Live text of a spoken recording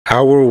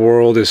Our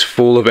world is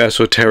full of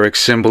esoteric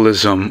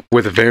symbolism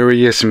with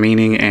various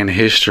meaning and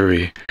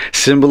history.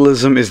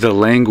 Symbolism is the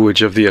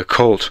language of the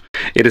occult.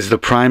 It is the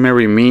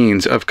primary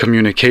means of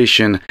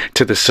communication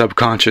to the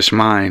subconscious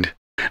mind.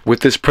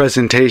 With this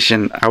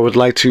presentation, I would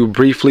like to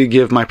briefly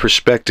give my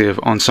perspective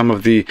on some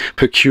of the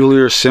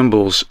peculiar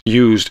symbols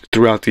used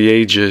throughout the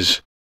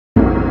ages.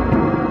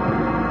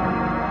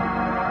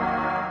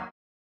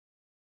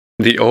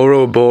 The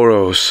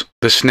Ouroboros,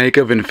 the snake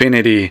of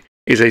infinity,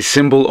 is a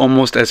symbol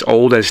almost as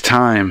old as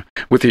time,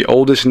 with the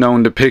oldest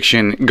known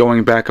depiction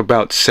going back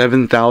about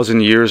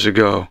 7,000 years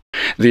ago.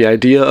 The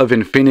idea of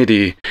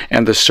infinity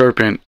and the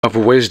serpent of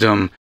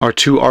wisdom are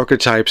two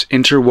archetypes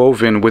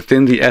interwoven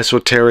within the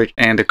esoteric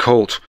and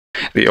occult.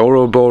 The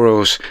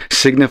Ouroboros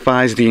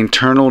signifies the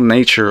internal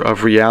nature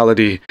of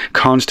reality,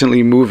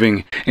 constantly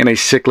moving in a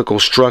cyclical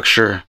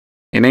structure.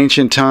 In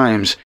ancient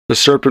times, the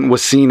serpent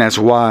was seen as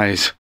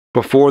wise.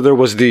 Before there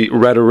was the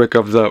rhetoric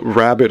of the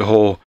rabbit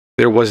hole,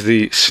 there was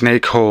the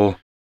snake hole.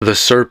 The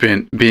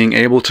serpent, being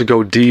able to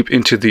go deep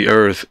into the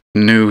earth,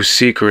 knew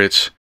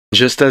secrets.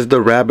 Just as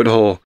the rabbit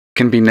hole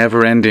can be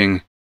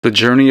never-ending, the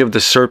journey of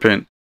the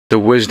serpent, the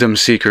wisdom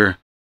seeker,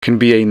 can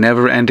be a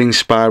never-ending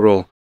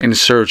spiral in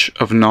search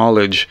of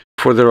knowledge,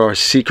 for there are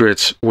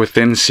secrets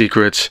within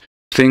secrets,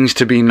 things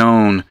to be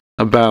known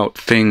about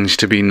things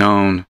to be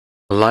known.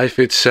 Life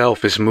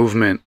itself is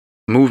movement,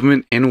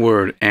 movement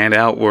inward and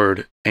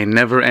outward, a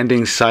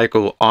never-ending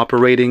cycle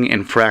operating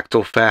in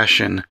fractal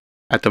fashion.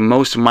 At the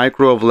most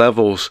micro of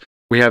levels,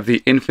 we have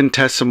the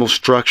infinitesimal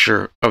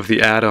structure of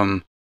the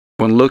atom.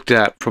 When looked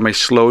at from a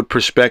slowed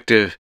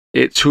perspective,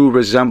 it too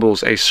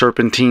resembles a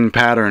serpentine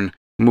pattern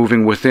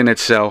moving within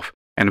itself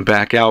and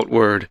back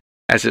outward,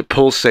 as it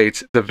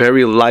pulsates the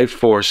very life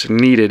force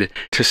needed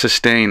to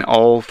sustain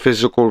all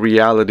physical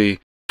reality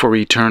for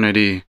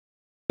eternity.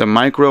 The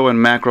micro and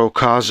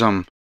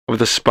macrocosm of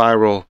the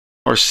spiral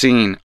are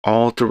seen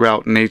all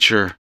throughout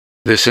nature.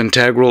 This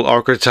integral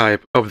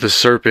archetype of the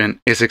serpent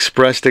is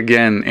expressed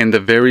again in the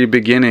very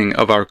beginning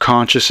of our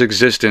conscious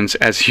existence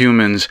as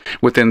humans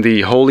within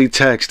the holy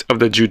text of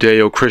the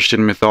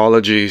Judeo-Christian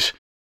mythologies.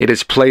 It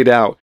is played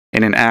out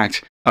in an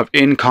act of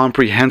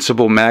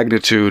incomprehensible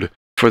magnitude,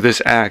 for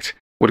this act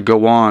would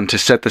go on to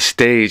set the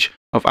stage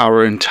of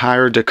our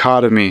entire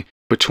dichotomy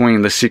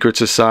between the secret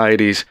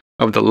societies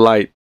of the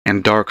light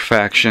and dark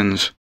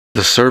factions.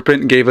 The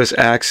serpent gave us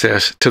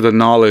access to the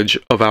knowledge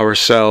of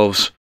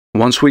ourselves.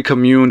 Once we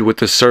communed with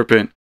the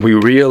serpent, we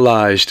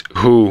realized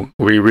who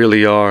we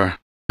really are.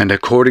 And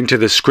according to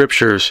the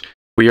scriptures,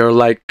 we are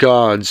like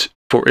gods,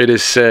 for it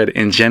is said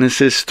in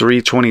Genesis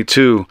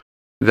 3:22,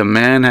 "The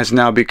man has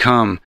now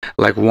become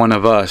like one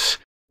of us,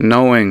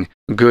 knowing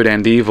good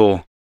and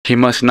evil. He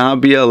must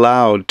not be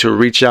allowed to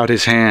reach out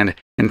his hand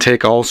and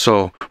take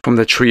also from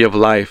the tree of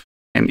life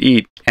and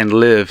eat and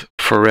live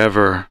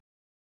forever."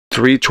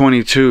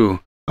 322,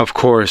 of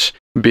course,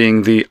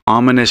 being the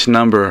ominous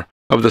number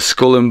of the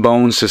Skull and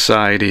Bones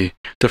Society,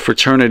 the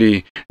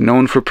fraternity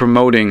known for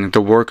promoting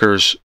the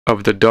workers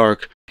of the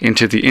dark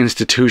into the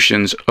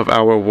institutions of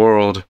our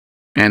world,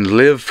 and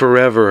live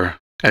forever,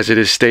 as it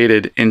is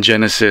stated in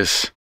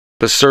Genesis.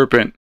 The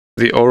serpent,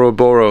 the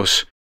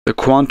Ouroboros, the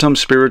quantum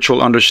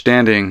spiritual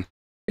understanding,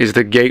 is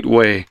the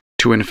gateway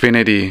to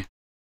infinity.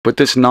 But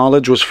this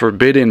knowledge was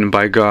forbidden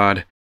by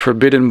God,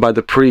 forbidden by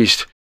the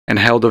priest, and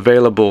held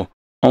available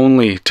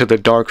only to the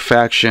dark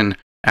faction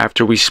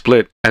after we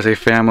split as a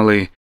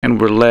family and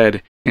were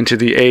led into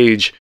the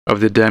age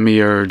of the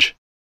demiurge.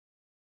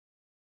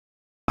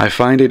 I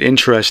find it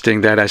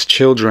interesting that as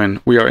children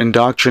we are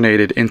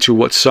indoctrinated into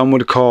what some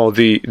would call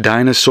the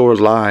dinosaur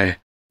lie.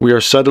 We are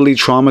subtly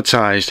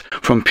traumatized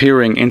from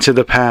peering into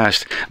the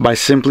past by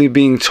simply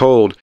being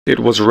told it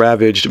was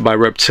ravaged by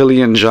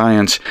reptilian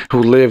giants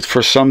who lived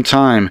for some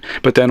time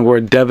but then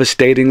were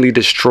devastatingly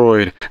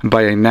destroyed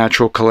by a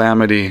natural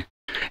calamity.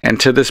 And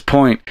to this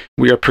point,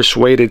 we are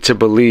persuaded to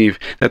believe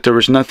that there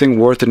is nothing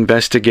worth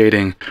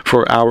investigating,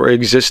 for our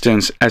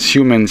existence as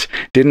humans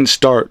didn't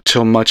start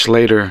till much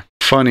later.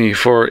 Funny,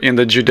 for in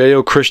the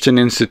Judeo-Christian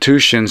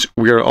institutions,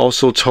 we are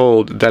also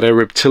told that a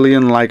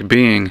reptilian-like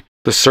being,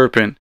 the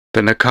serpent,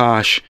 the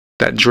Nakash,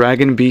 that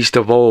dragon beast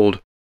of old,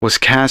 was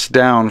cast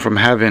down from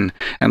heaven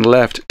and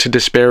left to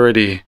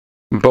disparity.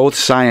 Both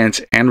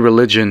science and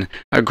religion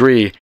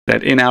agree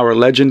that in our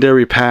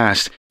legendary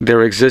past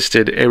there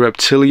existed a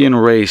reptilian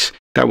race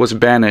that was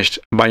banished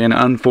by an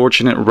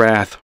unfortunate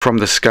wrath from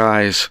the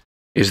skies.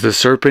 Is the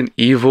serpent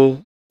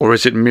evil, or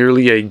is it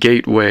merely a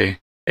gateway,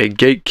 a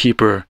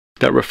gatekeeper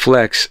that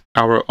reflects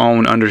our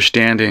own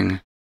understanding?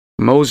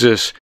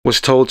 Moses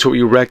was told to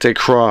erect a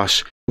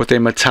cross with a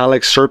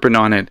metallic serpent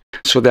on it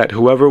so that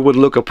whoever would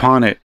look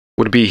upon it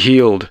would be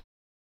healed.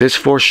 This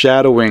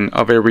foreshadowing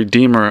of a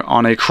Redeemer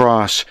on a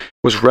cross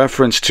was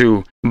referenced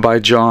to by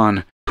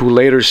John, who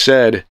later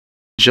said,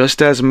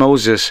 "Just as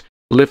Moses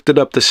lifted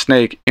up the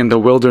snake in the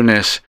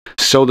wilderness,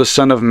 so the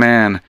Son of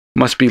Man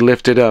must be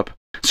lifted up,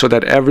 so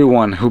that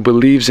everyone who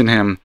believes in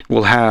him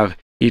will have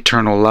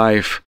eternal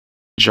life."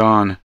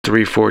 John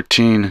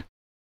 3:14.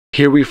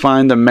 Here we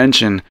find the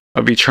mention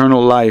of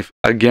eternal life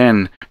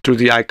again through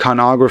the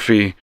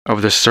iconography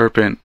of the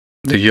serpent.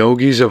 The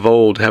yogis of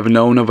old have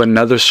known of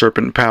another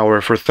serpent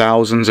power for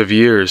thousands of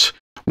years,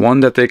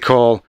 one that they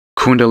call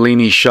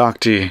Kundalini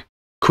Shakti.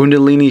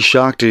 Kundalini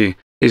Shakti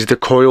is the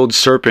coiled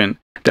serpent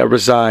that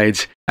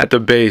resides at the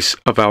base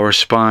of our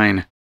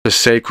spine, the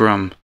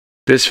sacrum.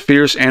 This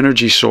fierce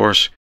energy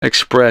source,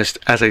 expressed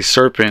as a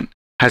serpent,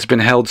 has been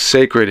held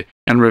sacred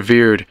and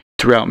revered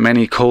throughout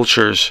many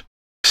cultures.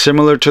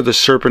 Similar to the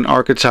serpent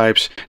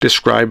archetypes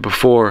described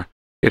before,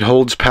 it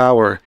holds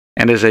power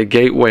and is a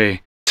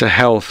gateway to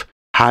health,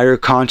 higher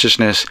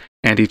consciousness,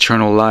 and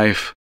eternal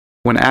life.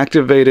 When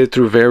activated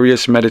through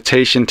various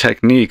meditation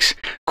techniques,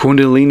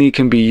 Kundalini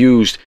can be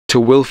used to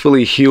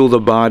willfully heal the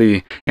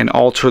body and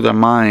alter the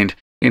mind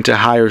into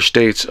higher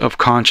states of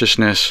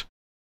consciousness.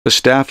 The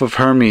staff of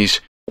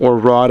Hermes, or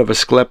rod of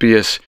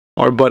Asclepius,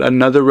 are but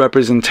another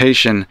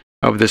representation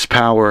of this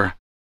power,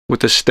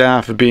 with the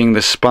staff being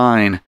the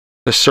spine,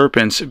 the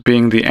serpents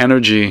being the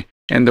energy,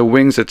 and the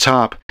wings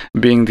atop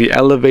being the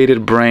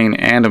elevated brain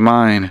and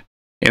mind.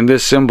 In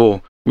this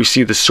symbol, we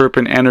see the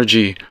serpent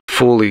energy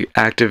fully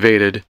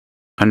activated.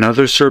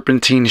 Another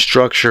serpentine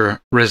structure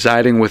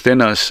residing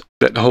within us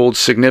that holds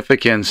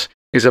significance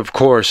is, of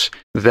course,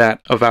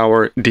 that of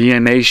our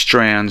DNA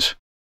strands.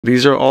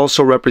 These are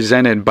also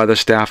represented by the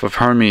staff of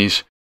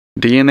Hermes.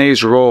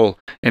 DNA's role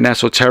in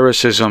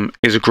esotericism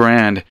is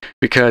grand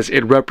because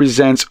it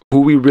represents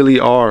who we really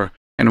are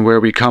and where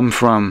we come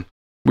from.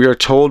 We are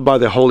told by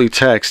the holy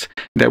text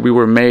that we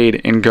were made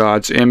in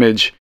God's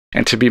image,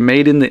 and to be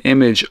made in the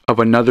image of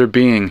another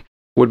being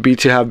would be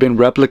to have been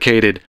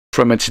replicated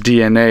from its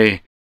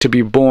DNA, to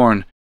be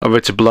born of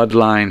its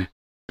bloodline.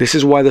 This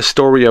is why the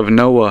story of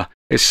Noah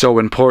is so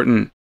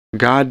important.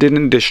 God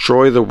didn't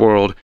destroy the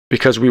world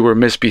because we were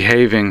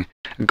misbehaving.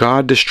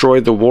 God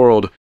destroyed the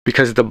world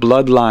because the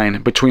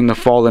bloodline between the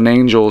fallen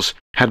angels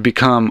had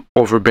become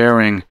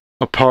overbearing,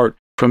 apart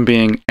from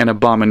being an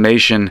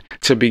abomination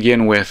to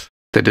begin with.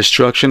 The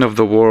destruction of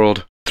the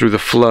world through the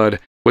flood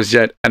was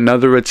yet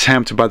another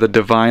attempt by the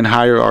divine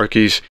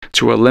hierarchies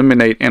to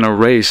eliminate and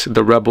erase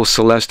the rebel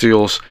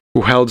celestials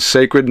who held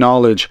sacred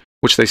knowledge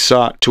which they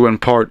sought to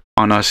impart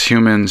on us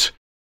humans.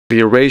 The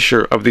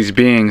erasure of these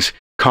beings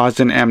caused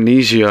an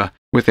amnesia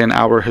within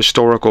our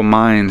historical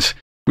minds.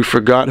 We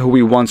forgot who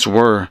we once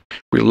were.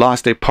 We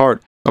lost a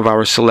part of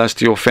our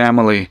celestial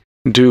family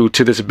due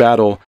to this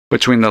battle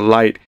between the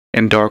light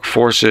and dark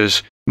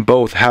forces,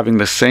 both having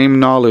the same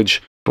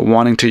knowledge but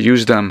wanting to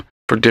use them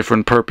for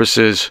different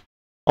purposes.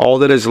 All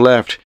that is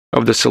left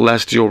of the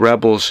celestial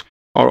rebels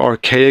are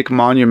archaic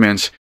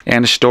monuments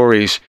and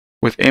stories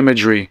with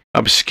imagery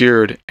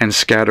obscured and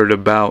scattered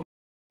about.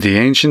 The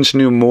ancients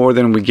knew more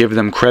than we give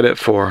them credit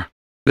for.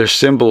 Their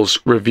symbols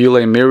reveal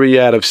a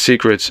myriad of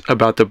secrets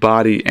about the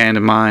body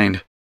and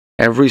mind.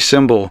 Every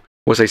symbol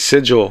was a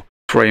sigil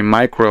for a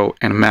micro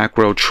and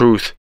macro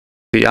truth.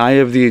 The eye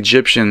of the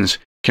Egyptians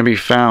can be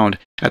found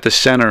at the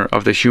center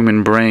of the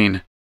human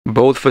brain,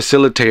 both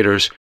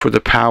facilitators for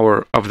the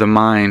power of the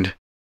mind.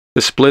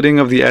 The splitting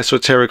of the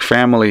esoteric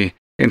family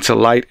into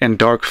light and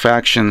dark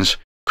factions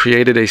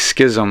created a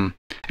schism,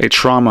 a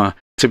trauma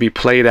to be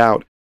played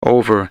out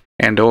over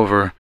and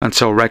over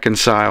until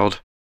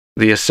reconciled.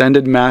 The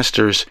ascended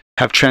masters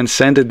have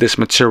transcended this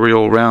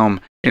material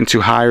realm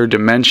into higher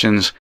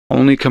dimensions,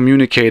 only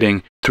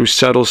communicating through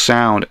subtle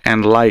sound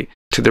and light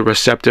to the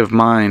receptive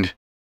mind.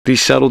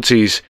 These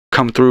subtleties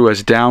come through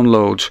as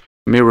downloads,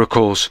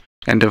 miracles,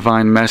 and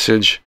divine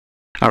message.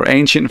 Our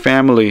ancient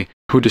family,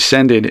 who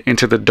descended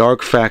into the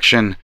dark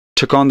faction,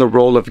 took on the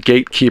role of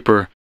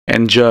gatekeeper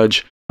and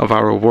judge of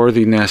our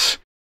worthiness.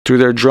 Through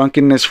their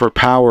drunkenness for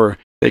power,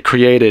 they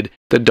created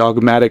the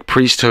dogmatic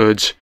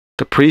priesthoods.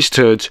 The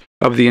priesthoods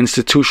of the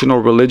institutional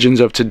religions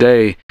of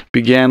today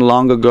began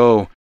long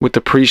ago with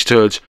the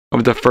priesthoods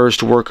of the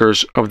first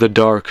workers of the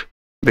dark.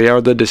 They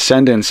are the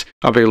descendants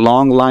of a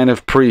long line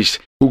of priests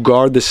who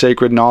guard the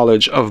sacred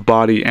knowledge of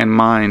body and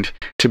mind,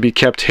 to be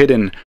kept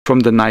hidden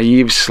from the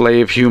naive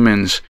slave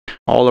humans.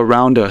 All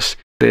around us,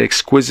 they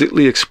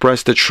exquisitely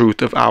express the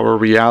truth of our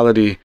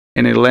reality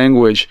in a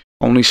language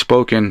only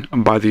spoken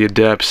by the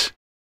adepts.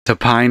 The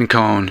pine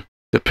cone,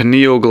 the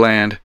pineal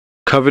gland,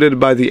 coveted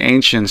by the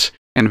ancients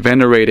and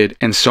venerated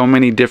in so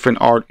many different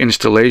art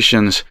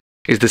installations,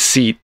 is the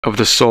seat of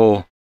the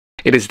soul.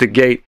 It is the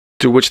gate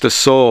through which the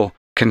soul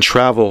can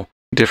travel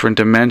different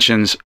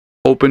dimensions,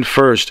 opened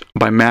first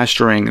by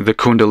mastering the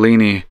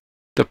Kundalini.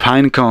 The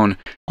pine cone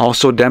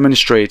also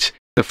demonstrates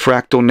the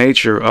fractal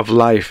nature of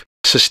life,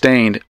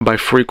 sustained by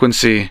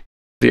frequency.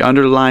 The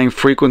underlying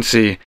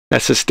frequency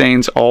that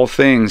sustains all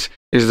things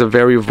is the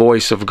very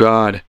voice of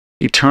God,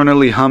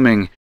 eternally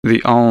humming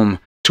the Om,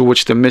 to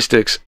which the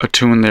mystics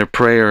attune their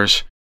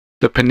prayers.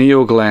 The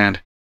pineal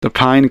gland, the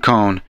pine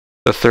cone,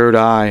 the third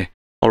eye,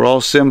 are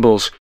all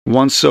symbols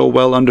once so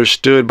well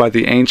understood by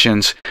the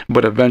ancients,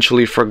 but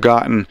eventually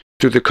forgotten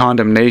through the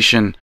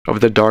condemnation of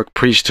the dark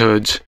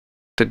priesthoods.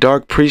 The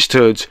dark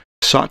priesthoods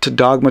sought to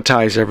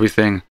dogmatize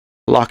everything,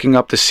 locking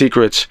up the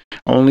secrets,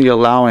 only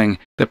allowing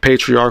the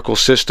patriarchal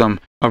system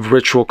of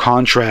ritual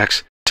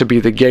contracts to be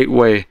the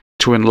gateway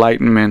to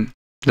enlightenment.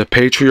 The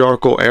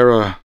patriarchal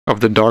era of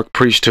the dark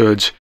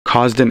priesthoods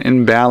caused an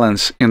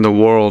imbalance in the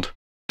world.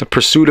 The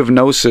pursuit of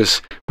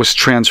gnosis was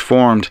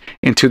transformed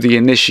into the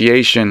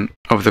initiation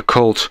of the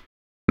cult.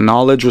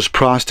 Knowledge was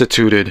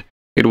prostituted,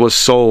 it was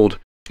sold,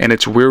 and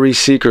its weary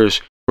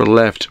seekers were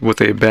left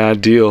with a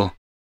bad deal.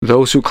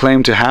 Those who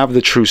claimed to have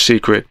the true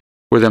secret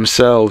were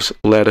themselves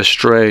led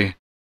astray.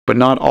 But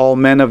not all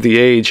men of the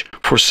age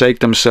forsake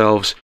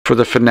themselves for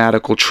the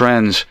fanatical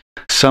trends.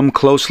 Some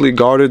closely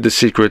guarded the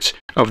secrets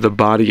of the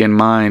body and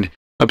mind,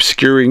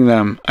 obscuring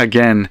them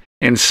again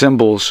in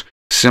symbols,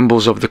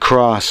 symbols of the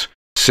cross,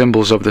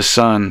 symbols of the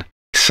sun,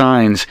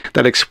 signs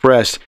that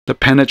expressed the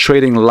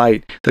penetrating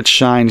light that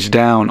shines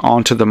down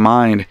onto the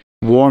mind,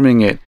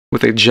 warming it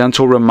with a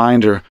gentle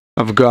reminder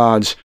of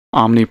God's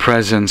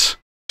omnipresence.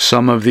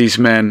 Some of these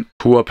men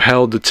who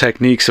upheld the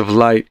techniques of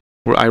light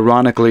were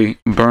ironically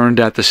burned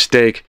at the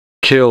stake,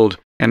 killed,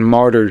 and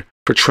martyred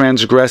for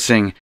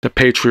transgressing the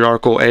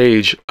patriarchal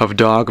age of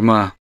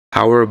dogma.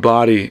 Our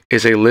body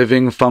is a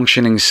living,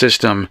 functioning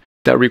system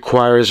that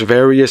requires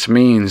various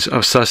means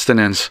of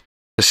sustenance.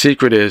 The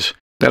secret is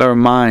that our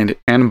mind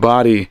and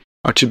body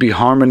are to be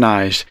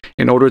harmonized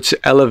in order to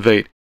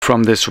elevate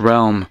from this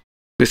realm.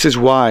 This is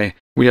why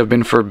we have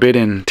been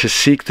forbidden to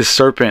seek the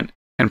serpent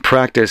and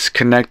practice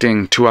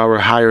connecting to our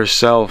higher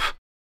self.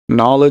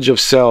 Knowledge of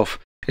self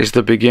is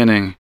the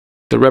beginning.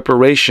 The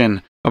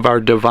reparation of our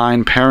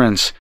divine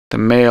parents, the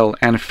male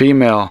and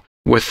female,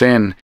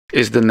 within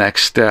is the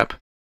next step.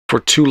 For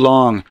too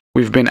long,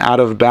 we've been out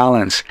of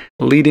balance,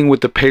 leading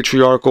with the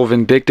patriarchal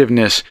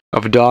vindictiveness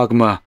of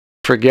dogma,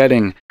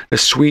 forgetting the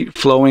sweet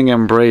flowing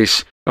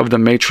embrace of the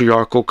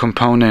matriarchal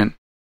component.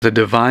 The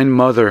divine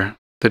mother,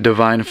 the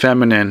divine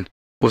feminine,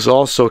 was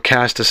also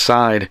cast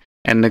aside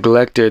and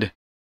neglected.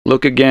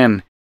 Look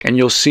again, and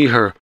you'll see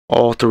her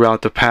all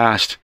throughout the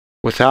past.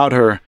 Without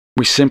her,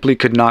 we simply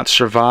could not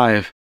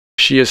survive.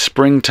 She is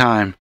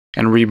springtime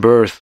and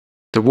rebirth.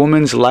 The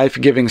woman's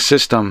life-giving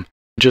system,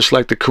 just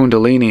like the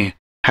Kundalini,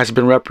 has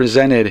been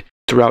represented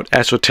throughout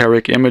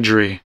esoteric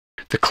imagery.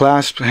 The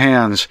clasped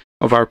hands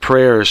of our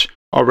prayers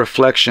are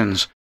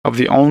reflections of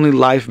the only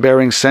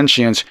life-bearing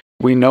sentience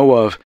we know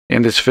of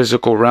in this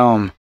physical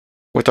realm.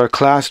 With our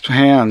clasped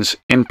hands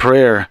in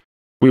prayer,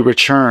 we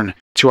return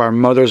to our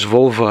mother's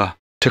vulva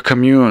to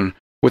commune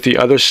with the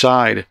other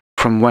side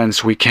from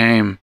whence we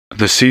came.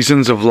 The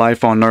seasons of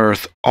life on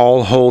earth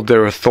all hold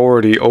their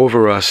authority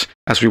over us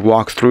as we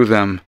walk through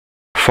them.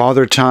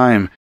 Father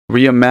Time,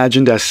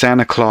 reimagined as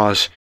Santa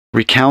Claus,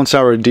 recounts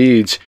our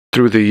deeds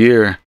through the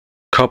year,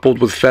 coupled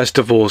with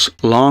festivals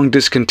long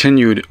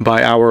discontinued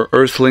by our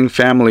earthling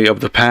family of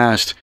the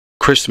past.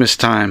 Christmas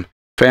time,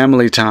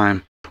 family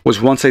time,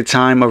 was once a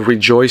time of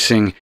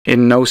rejoicing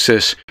in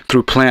gnosis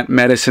through plant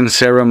medicine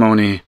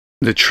ceremony.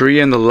 The tree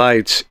and the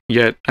lights,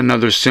 yet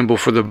another symbol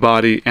for the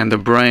body and the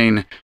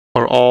brain,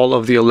 are all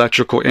of the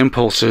electrical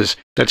impulses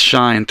that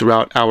shine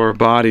throughout our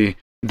body,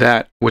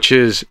 that which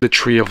is the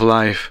tree of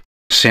life.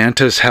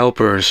 Santa's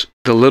helpers,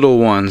 the little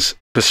ones,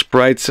 the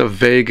sprites of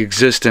vague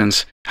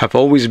existence, have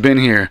always been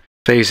here,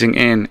 phasing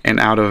in and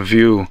out of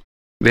view.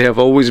 They have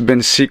always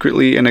been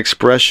secretly an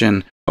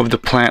expression of the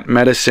plant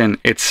medicine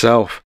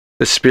itself,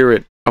 the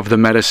spirit of the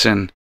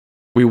medicine.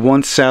 We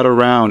once sat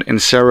around in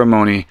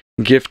ceremony,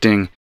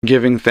 gifting,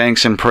 giving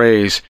thanks and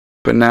praise,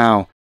 but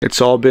now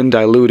it's all been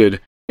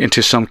diluted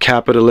into some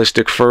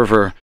capitalistic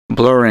fervor,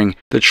 blurring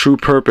the true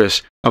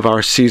purpose of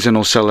our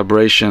seasonal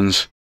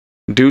celebrations.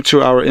 Due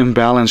to our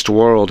imbalanced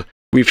world,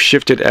 we've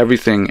shifted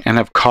everything and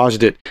have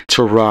caused it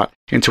to rot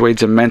into a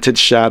demented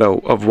shadow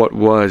of what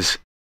was.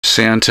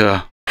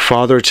 Santa,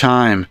 Father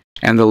Time,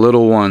 and the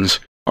little ones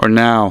are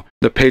now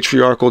the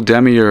patriarchal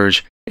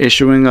demiurge,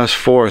 issuing us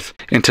forth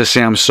into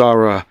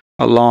samsara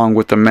along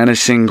with the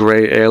menacing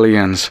gray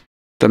aliens.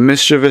 The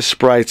mischievous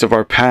sprites of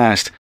our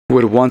past who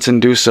would once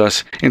induce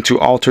us into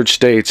altered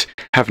states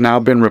have now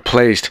been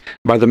replaced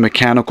by the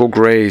mechanical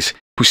grays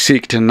who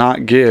seek to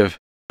not give,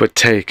 but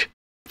take.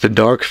 The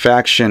dark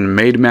faction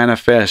made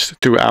manifest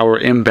through our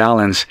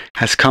imbalance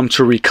has come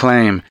to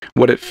reclaim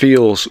what it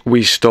feels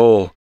we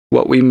stole,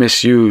 what we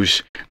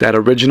misuse, that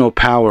original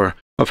power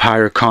of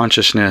higher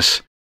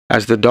consciousness.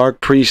 As the dark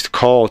priests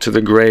call to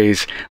the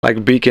grays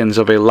like beacons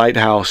of a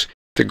lighthouse,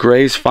 the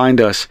grays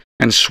find us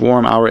and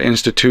swarm our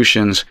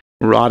institutions,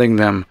 rotting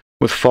them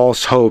with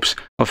false hopes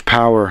of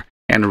power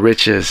and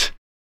riches.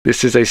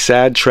 This is a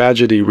sad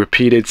tragedy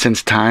repeated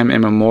since time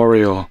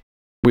immemorial.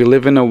 We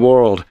live in a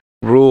world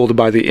ruled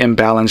by the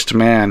imbalanced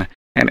man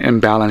and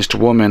imbalanced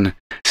woman,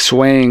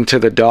 swaying to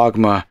the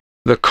dogma,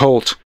 the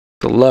cult,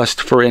 the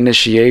lust for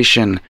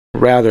initiation,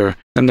 rather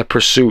than the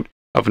pursuit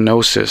of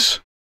gnosis.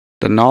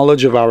 The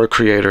knowledge of our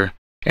Creator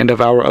and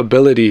of our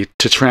ability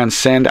to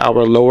transcend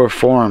our lower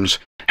forms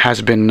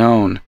has been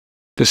known.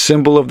 The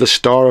symbol of the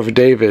Star of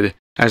David,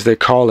 as they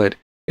call it,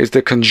 is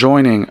the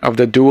conjoining of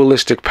the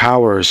dualistic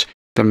powers,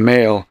 the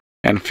male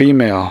and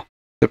female.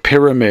 The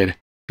pyramid,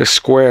 the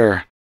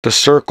square, the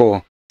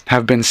circle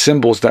have been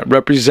symbols that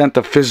represent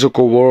the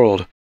physical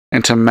world,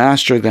 and to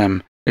master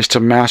them is to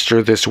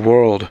master this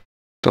world.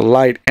 The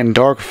light and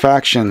dark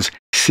factions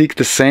seek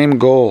the same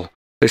goal.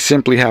 They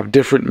simply have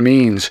different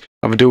means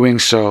of doing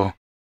so.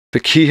 The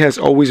key has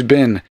always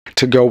been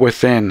to go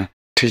within,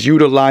 to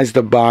utilize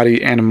the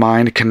body and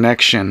mind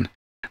connection.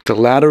 The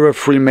ladder of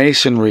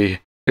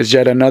Freemasonry is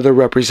yet another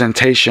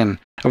representation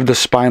of the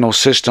spinal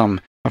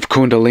system of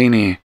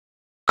Kundalini.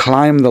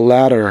 Climb the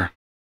ladder,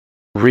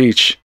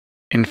 reach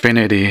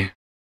infinity.